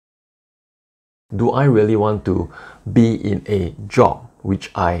Do I really want to be in a job which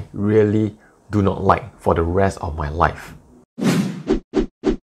I really do not like for the rest of my life?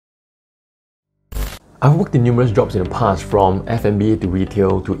 I've worked in numerous jobs in the past, from F&B to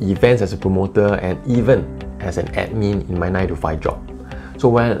retail to events as a promoter and even as an admin in my 9-to-5 job. So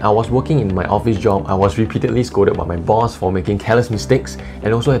when I was working in my office job, I was repeatedly scolded by my boss for making careless mistakes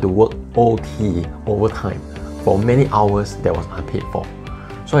and also had to work OT, overtime, for many hours that was unpaid for.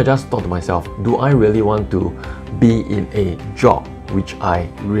 So I just thought to myself, do I really want to be in a job which I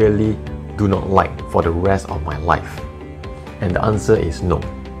really do not like for the rest of my life? And the answer is no.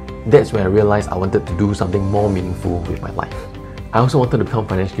 That's when I realized I wanted to do something more meaningful with my life. I also wanted to become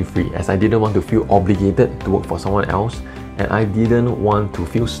financially free, as I didn't want to feel obligated to work for someone else, and I didn't want to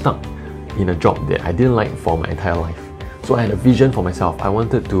feel stuck in a job that I didn't like for my entire life. So I had a vision for myself. I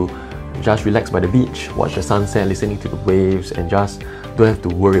wanted to just relax by the beach, watch the sunset, listening to the waves, and just don't have to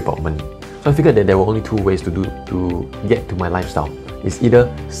worry about money. So I figured that there were only two ways to get to my lifestyle. It's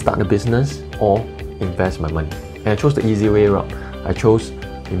either start a business or invest my money. And I chose the easy way route. I chose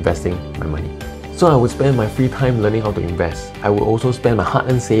investing my money. So I would spend my free time learning how to invest. I would also spend my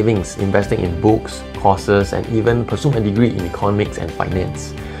hard-earned savings investing in books, courses, and even pursue a degree in economics and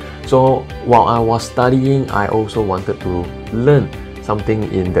finance. So while I was studying, I also wanted to learn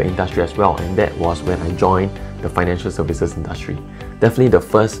something in the industry as well, and that was when I joined the financial services industry. Definitely the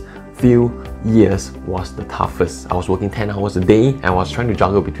first few years was the toughest. I was working 10 hours a day and I was trying to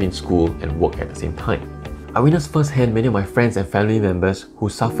juggle between school and work at the same time. I witnessed firsthand many of my friends and family members who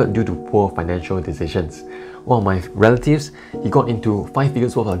suffered due to poor financial decisions. One of my relatives, he got into 5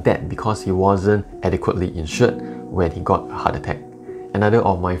 figures worth of debt because he wasn't adequately insured when he got a heart attack. Another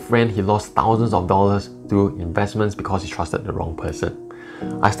of my friend, he lost thousands of dollars through investments because he trusted the wrong person.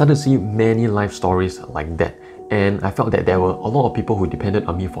 I started to see many life stories like that, and I felt that there were a lot of people who depended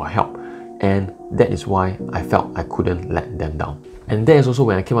on me for help, and that is why I felt I couldn't let them down. And that is also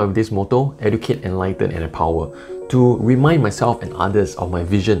when I came up with this motto: educate, enlighten, and empower, to remind myself and others of my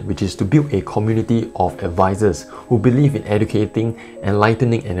vision, which is to build a community of advisors who believe in educating,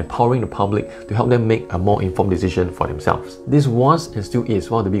 enlightening, and empowering the public to help them make a more informed decision for themselves. This was and still is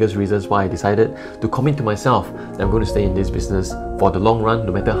one of the biggest reasons why I decided to commit to myself that I'm going to stay in this business for the long run,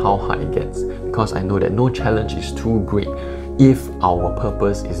 no matter how hard it gets, because I know that no challenge is too great if our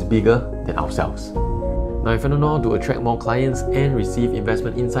purpose is bigger than ourselves. Now, if you don't know how to attract more clients and receive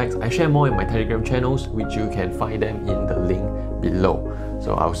investment insights, I share more in my Telegram channels, which you can find them in the link below.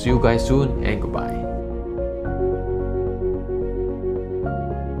 So I'll see you guys soon, and goodbye.